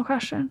personal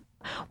question.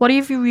 What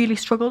have you really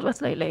struggled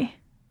with lately?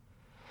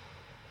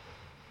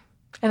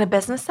 In a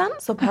business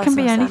sense or personal sense?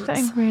 It can be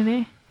anything,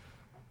 really.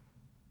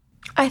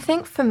 I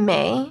think for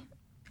me,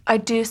 I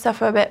do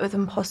suffer a bit with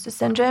imposter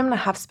syndrome, and I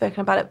have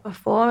spoken about it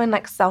before, and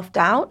like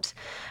self-doubt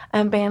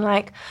and being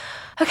like,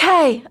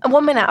 okay, and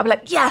 1 minute I'll be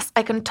like, yes,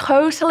 I can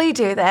totally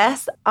do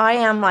this. I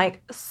am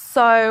like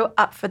so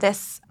up for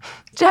this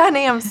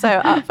journey. I'm so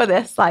up for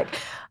this like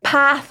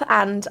path,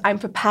 and I'm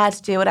prepared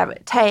to do whatever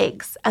it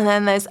takes. And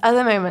then there's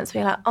other moments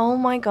where you're like, oh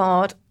my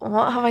God,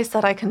 what have I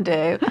said I can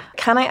do?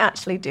 Can I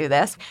actually do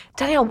this?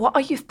 Danielle, what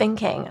are you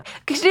thinking?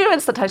 Because you know,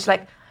 sometimes you're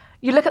like,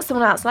 you look at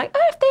someone else like,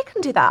 oh, if they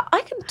can do that,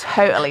 I can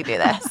totally do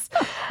this.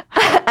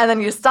 And then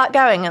you start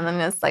going, and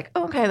then it's like,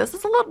 okay, this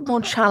is a lot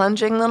more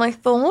challenging than I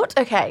thought.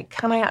 Okay,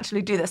 can I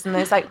actually do this? And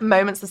there's like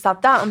moments of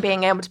self-doubt and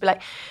being able to be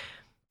like,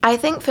 I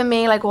think for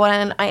me, like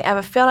when I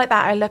ever feel like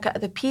that, I look at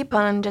other people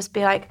and just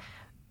be like,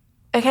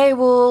 okay,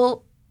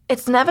 well,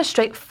 it's never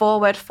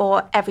straightforward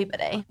for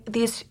everybody.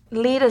 These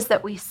leaders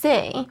that we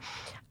see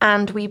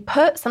and we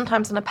put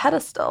sometimes on a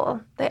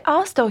pedestal, they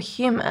are still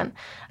human.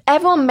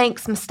 Everyone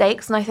makes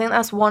mistakes, and I think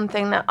that's one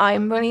thing that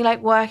I'm really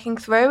like working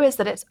through, is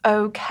that it's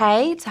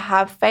okay to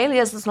have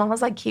failures as long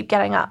as I keep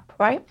getting up,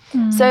 right?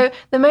 So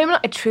the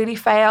moment I truly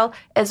fail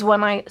is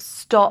when I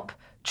stop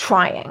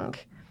trying.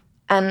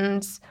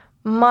 And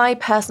my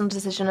personal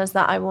decision is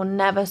that I will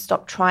never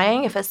stop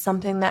trying if it's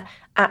something that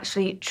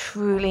actually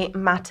truly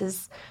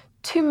matters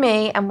to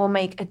me and will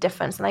make a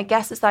difference. And I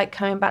guess it's like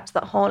coming back to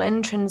that whole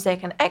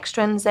intrinsic and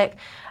extrinsic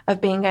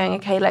of being going,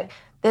 okay, like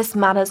this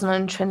matters on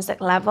an intrinsic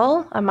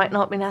level. I might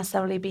not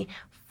necessarily be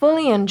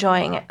fully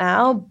enjoying it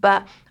now,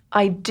 but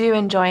I do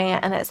enjoy it,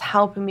 and it's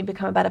helping me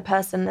become a better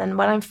person. And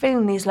when I'm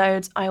feeling these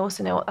loads, I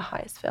also know what the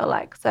highs feel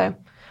like. So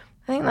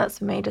I think that's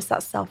for me, just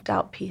that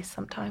self-doubt piece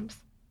sometimes.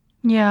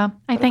 Yeah,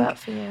 What about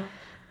for you?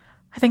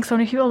 I think so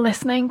many people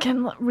listening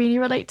can really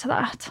relate to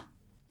that.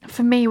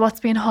 For me, what's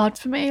been hard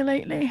for me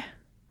lately?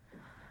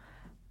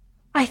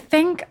 I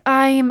think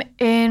I'm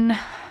in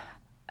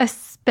a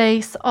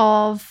space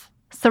of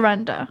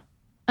surrender.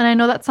 And I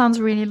know that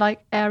sounds really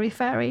like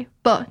airy-fairy,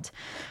 but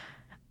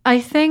I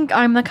think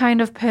I'm the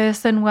kind of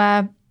person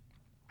where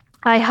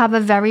I have a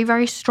very,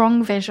 very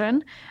strong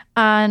vision,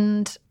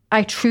 and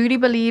I truly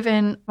believe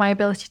in my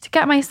ability to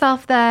get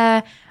myself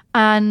there,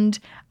 and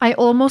I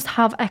almost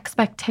have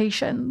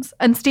expectations.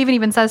 And Stephen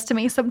even says to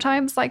me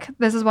sometimes, like,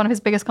 this is one of his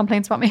biggest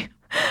complaints about me.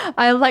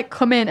 I'll like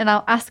come in and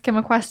I'll ask him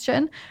a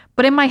question,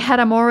 but in my head,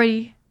 I'm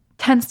already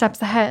 10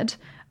 steps ahead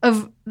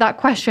of that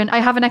question. I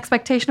have an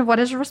expectation of what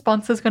his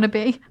response is going to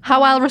be,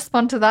 how I'll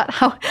respond to that,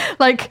 how,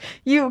 like,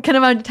 you can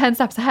imagine 10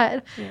 steps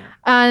ahead. Yeah.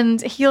 And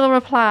he'll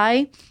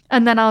reply,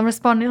 and then I'll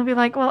respond. He'll be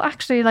like, well,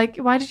 actually, like,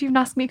 why did you even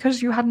ask me?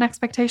 Because you had an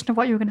expectation of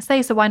what you were going to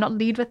say, so why not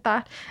lead with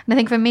that? And I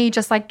think for me,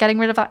 just like getting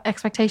rid of that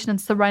expectation and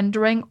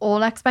surrendering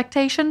all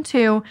expectation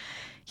to,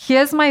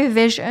 here's my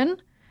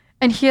vision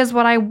and here's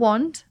what I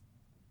want.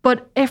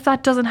 But if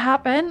that doesn't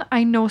happen,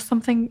 I know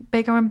something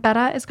bigger and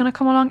better is going to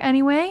come along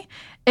anyway.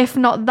 If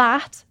not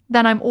that,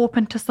 then I'm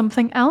open to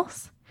something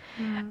else.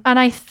 And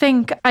I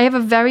think I have a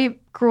very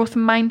growth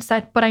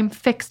mindset, but I'm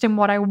fixed in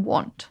what I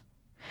want.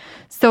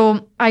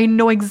 So I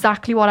know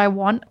exactly what I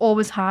want,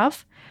 always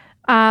have.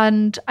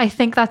 And I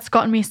think that's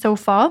gotten me so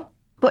far.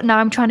 But now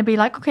I'm trying to be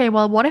like, okay,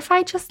 well, what if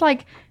I just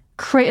like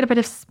created a bit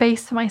of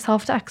space for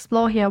myself to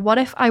explore here? What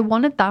if I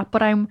wanted that,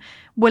 but I'm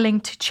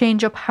willing to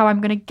change up how I'm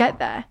going to get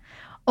there?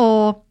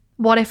 Or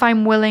what if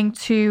I'm willing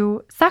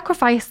to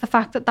sacrifice the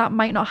fact that that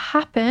might not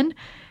happen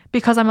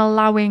because I'm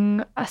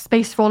allowing a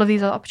space for all of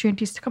these other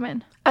opportunities to come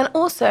in? And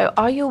also,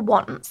 are your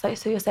wants, like,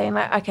 so you're saying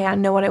like, okay, I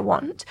know what I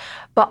want,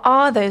 but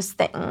are those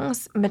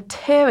things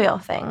material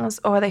things,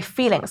 or are they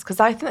feelings?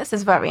 Because I think this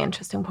is a very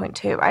interesting point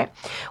too, right?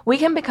 We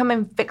can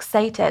become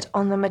fixated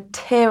on the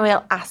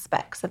material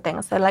aspects of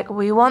things. So like,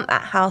 we want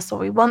that house, or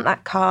we want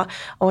that car,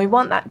 or we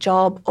want that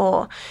job,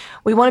 or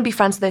we want to be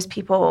friends with those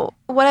people,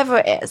 whatever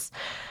it is.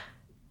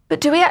 But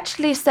do we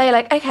actually say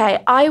like,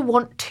 okay, I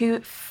want to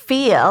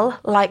feel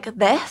like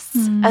this?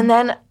 And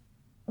then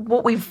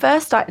what we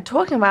first started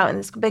talking about in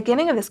this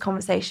beginning of this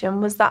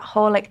conversation was that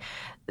whole like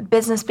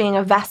business being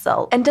a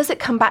vessel. And does it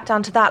come back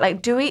down to that?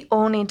 Like, do we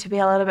all need to be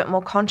a little bit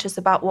more conscious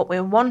about what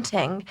we're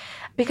wanting?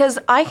 Because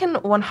I can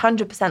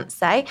 100%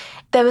 say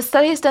there were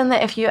studies done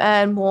that if you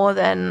earn more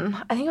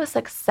than, I think it was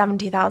like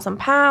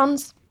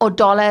 £70,000 or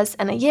dollars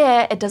in a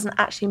year, it doesn't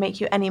actually make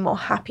you any more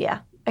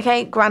happier.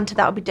 Okay, granted,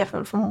 that would be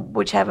different from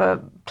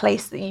whichever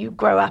place that you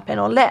grow up in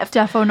or live.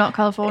 Defo not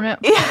California.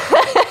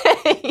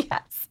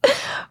 Yes.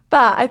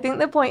 But I think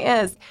the point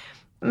is,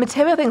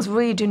 material things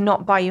really do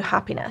not buy you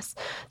happiness.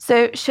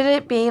 So should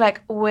it be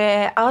like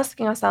we're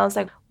asking ourselves,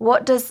 like,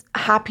 what does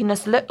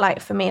happiness look like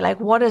for me? Like,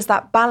 what is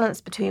that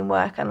balance between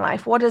work and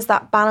life? What is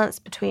that balance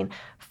between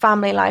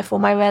family life or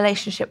my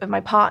relationship with my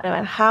partner?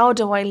 And how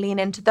do I lean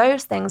into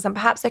those things? And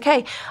perhaps,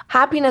 okay,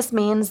 happiness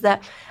means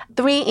that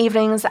 3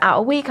 evenings out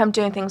a week I'm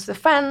doing things with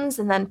friends,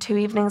 and then 2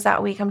 evenings out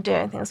a week I'm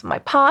doing things with my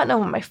partner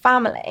or my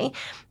family.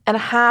 And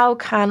how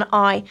can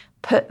I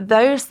put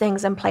those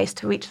things in place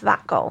to reach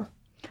that goal?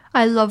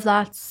 I love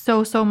that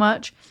so, so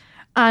much.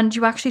 And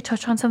you actually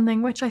touch on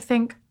something which I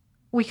think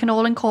we can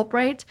all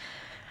incorporate.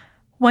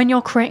 When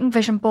you're creating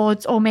vision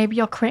boards, or maybe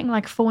you're creating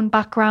like phone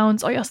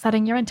backgrounds, or you're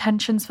setting your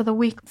intentions for the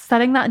week,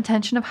 setting that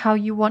intention of how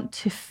you want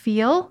to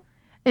feel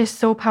is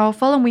so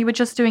powerful. And we were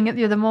just doing it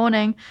the other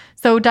morning.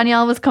 So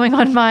Danielle was coming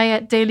on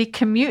my daily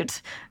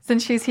commute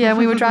since she's here, and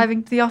we were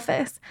driving to the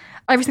office.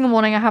 Every single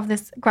morning I have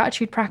this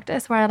gratitude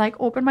practice where I like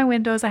open my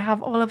windows, I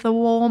have all of the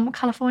warm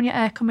California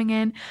air coming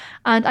in,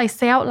 and I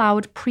say out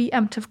loud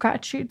preemptive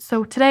gratitude.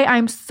 So today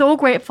I'm so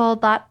grateful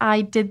that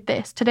I did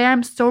this. Today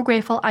I'm so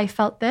grateful I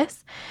felt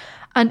this.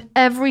 And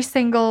every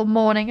single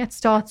morning it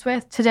starts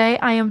with, today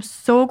I am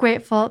so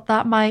grateful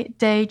that my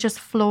day just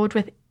flowed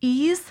with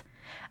ease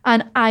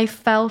and I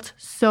felt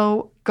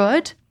so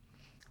good.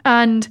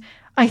 And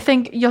I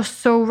think you're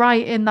so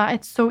right in that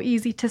it's so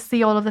easy to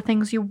see all of the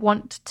things you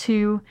want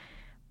to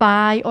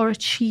buy or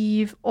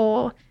achieve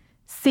or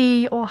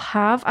see or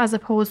have, as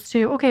opposed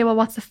to, okay, well,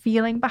 what's the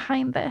feeling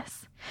behind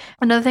this?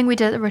 Another thing we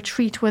did at the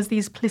retreat was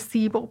these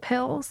placebo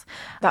pills.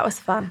 That was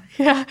fun.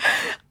 Yeah.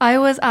 I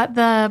was at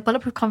the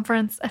Bulletproof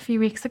conference a few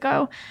weeks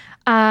ago,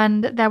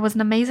 and there was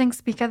an amazing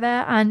speaker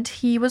there, and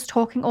he was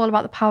talking all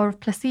about the power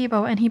of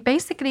placebo. And he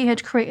basically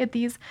had created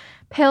these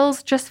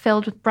pills just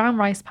filled with brown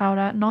rice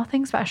powder,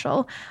 nothing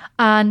special.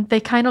 And they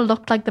kind of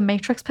looked like the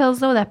Matrix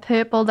pills, though. They're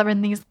purple, they're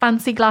in these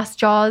fancy glass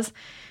jars.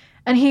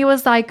 And he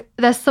was like,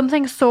 there's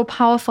something so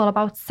powerful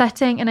about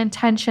setting an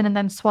intention and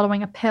then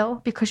swallowing a pill,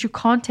 because you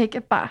can't take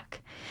it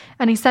back.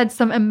 And he said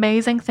some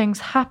amazing things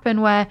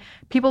happen where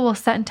people will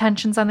set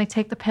intentions and they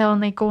take the pill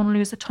and they go and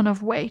lose a ton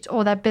of weight,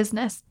 or their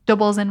business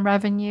doubles in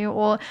revenue,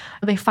 or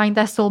they find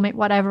their soulmate,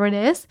 whatever it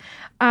is.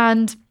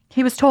 And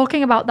he was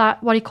talking about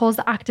that, what he calls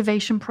the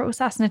activation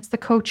process. And it's the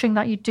coaching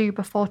that you do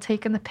before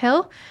taking the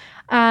pill.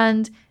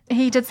 And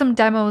he did some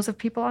demos of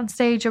people on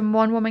stage, and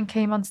one woman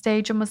came on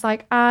stage and was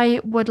like, I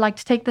would like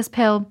to take this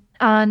pill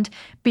and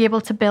be able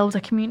to build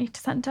a community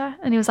center.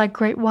 And he was like,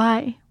 great,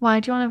 why? Why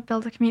do you want to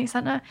build a community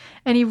center?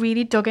 And he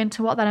really dug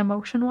into what that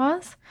emotion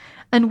was.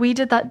 And we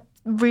did that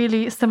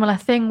really similar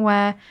thing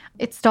where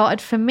it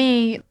started for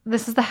me,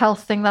 this is the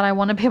health thing that I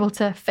want to be able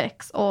to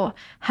fix or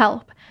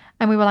help.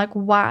 And we were like,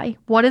 why?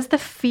 What is the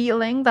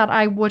feeling that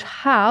I would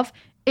have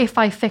if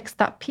I fixed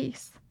that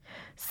piece?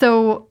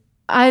 So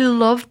I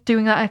loved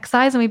doing that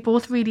exercise, and we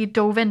both really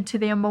dove into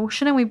the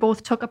emotion, and we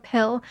both took a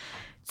pill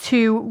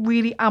to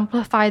really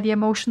amplify the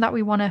emotion that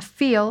we want to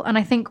feel. And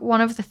I think one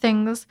of the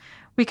things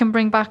we can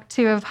bring back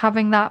to of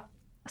having that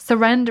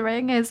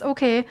surrendering is,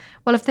 okay,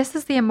 well, if this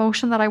is the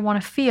emotion that I want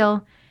to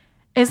feel,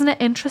 isn't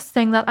it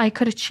interesting that I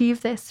could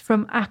achieve this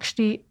from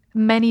actually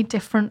many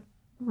different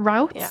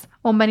routes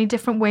or many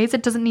different ways?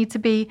 It doesn't need to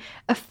be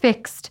a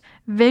fixed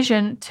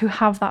vision to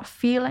have that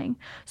feeling.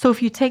 So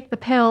if you take the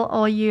pill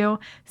or you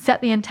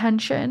set the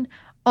intention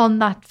on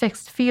that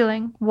fixed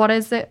feeling, what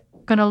is it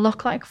going to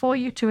look like for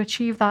you to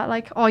achieve that?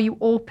 Like, are you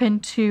open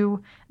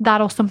to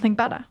that or something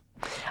better?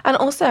 And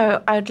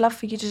also, I'd love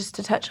for you just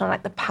to touch on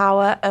like the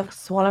power of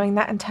swallowing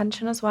that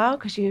intention as well,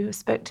 because you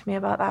spoke to me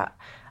about that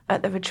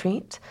at the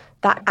retreat.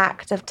 That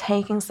act of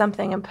taking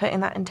something and putting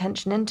that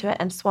intention into it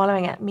and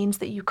swallowing it means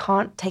that you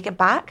can't take it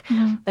back.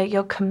 That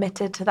you're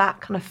committed to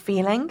that kind of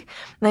feeling. And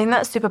I think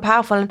that's super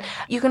powerful. And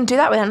you can do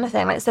that with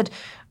anything. Like I said,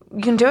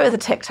 you can do it with a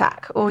Tic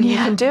Tac, or you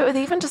can do it with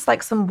even just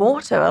like some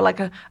water, or like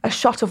a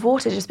shot of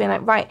water, just being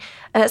like, right.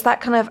 And it's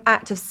that kind of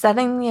act of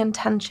setting the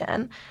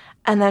intention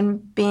and then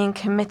being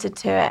committed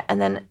to it,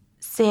 and then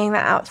seeing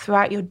that out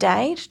throughout your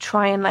day to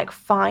try and like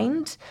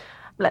find,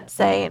 let's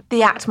say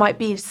the act might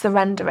be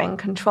surrendering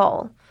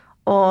control,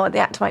 or the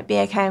act might be,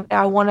 okay,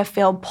 I want to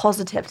feel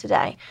positive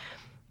today.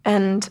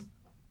 And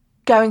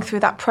going through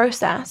that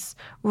process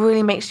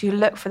really makes you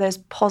look for those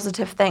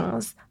positive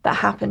things that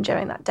happen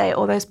during that day,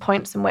 or those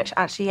points in which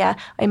actually, I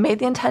made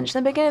the intention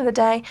at the beginning of the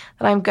day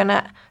that I'm going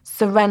to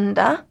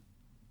surrender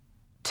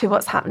to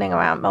what's happening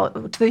around, or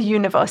to the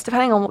universe,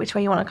 depending on which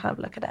way you want to kind of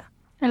look at it.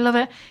 I love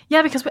it.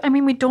 Yeah, because I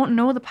mean, we don't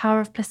know the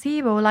power of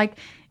placebo. Like,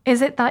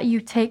 is it that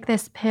you take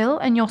this pill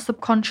and your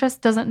subconscious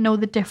doesn't know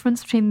the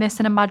difference between this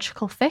and a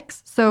magical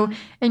fix? So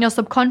in your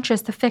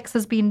subconscious, the fix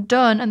has been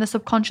done and the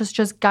subconscious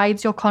just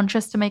guides your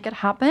conscious to make it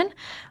happen.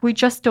 We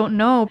just don't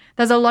know.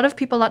 There's a lot of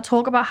people that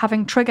talk about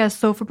having triggers.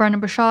 So for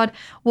Brendan Burchard,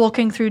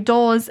 walking through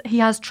doors, he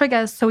has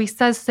triggers. So he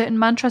says certain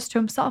mantras to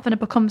himself and it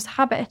becomes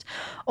habit.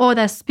 Or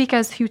there's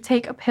speakers who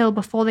take a pill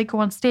before they go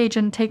on stage,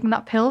 and taking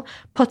that pill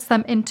puts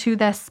them into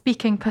their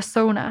speaking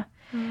persona.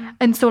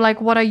 And so like,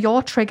 what are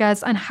your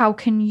triggers, and how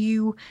can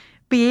you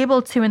be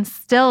able to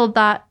instill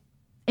that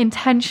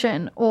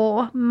intention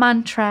or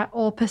mantra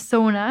or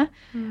persona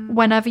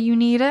whenever you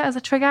need it as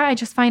a trigger. I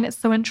just find it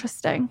so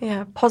interesting.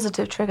 Yeah,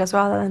 positive triggers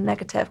rather than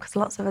negative, because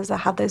lots of us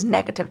have those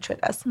negative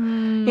triggers.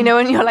 You know,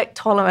 when your like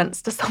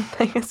tolerance to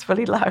something is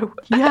really low.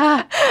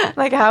 Yeah.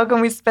 Like, how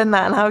can we spin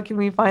that and how can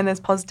we find those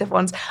positive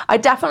ones? I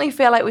definitely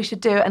feel like we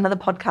should do another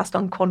podcast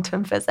on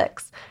quantum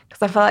physics,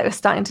 because I feel like we're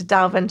starting to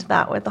delve into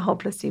that with the whole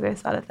placebo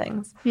side of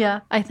things.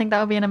 Yeah, I think that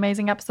would be an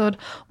amazing episode.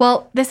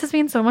 Well, this has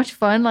been so much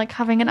fun, like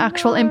having an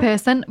actual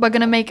in-person. We're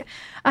going to make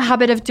a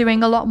habit of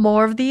doing a lot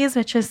more of these,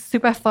 which is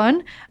super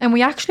fun. And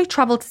we actually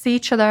travel to see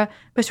each other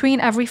between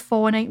every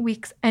 4 and 8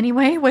 weeks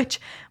anyway, which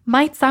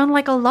might sound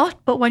like a lot,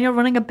 but when you're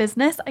running a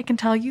business, I can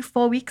tell you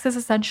 4 weeks is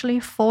essentially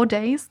 4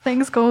 days.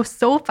 Things go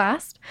so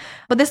fast.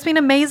 But this has been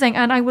amazing.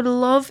 And I would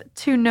love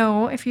to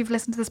know, if you've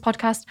listened to this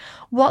podcast,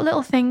 what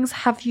little things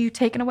have you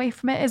taken away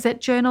from it? Is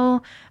it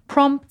journal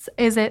prompts?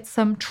 Is it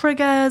some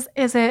triggers?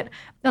 Is it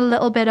a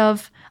little bit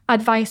of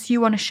advice you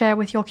want to share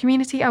with your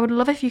community? I would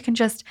love if you can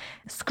just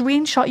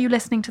screenshot you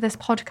listening to this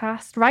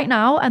podcast right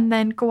now and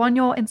then go on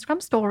your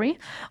Instagram story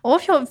or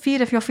if your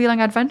feed, if you're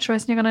feeling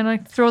adventurous and you're going to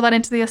like throw that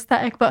into the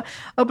aesthetic, but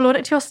upload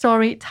it to your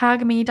story,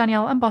 tag me,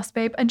 Danielle and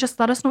BossBabe, and just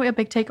let us know what your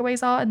big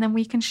takeaways are, and then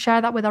we can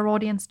share that with our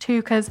audience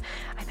too, because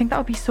I think that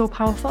would be so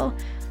powerful.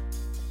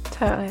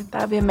 Totally,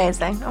 that would be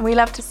amazing. And we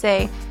love to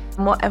see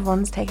what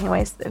everyone's taking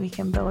away so that we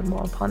can build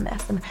more upon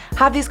this and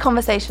have these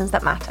conversations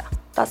that matter.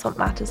 That's what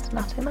matters to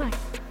Natalie and I.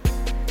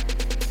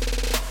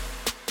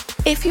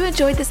 If you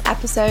enjoyed this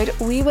episode,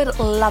 we would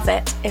love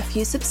it if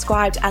you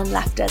subscribed and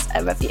left us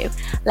a review.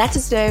 Let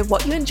us know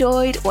what you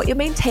enjoyed, what your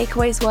main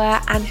takeaways were,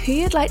 and who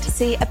you'd like to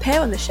see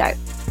appear on the show.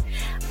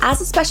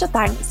 As a special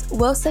thanks,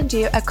 we'll send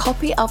you a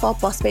copy of our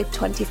BossBabe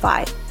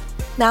 25.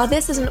 Now,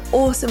 this is an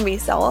awesome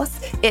resource.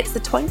 It's the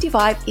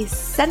 25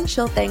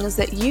 essential things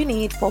that you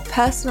need for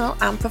personal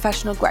and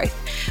professional growth.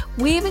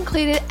 We've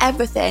included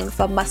everything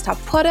from must-have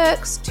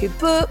products to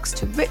books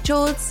to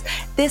rituals.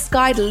 This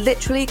guide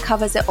literally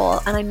covers it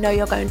all, and I know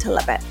you're going to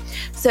love it.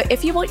 So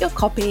if you want your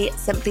copy,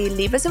 simply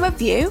leave us a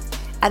review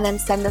and then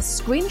send a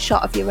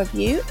screenshot of your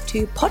review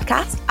to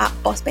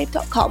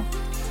podcast@bossbabe.com.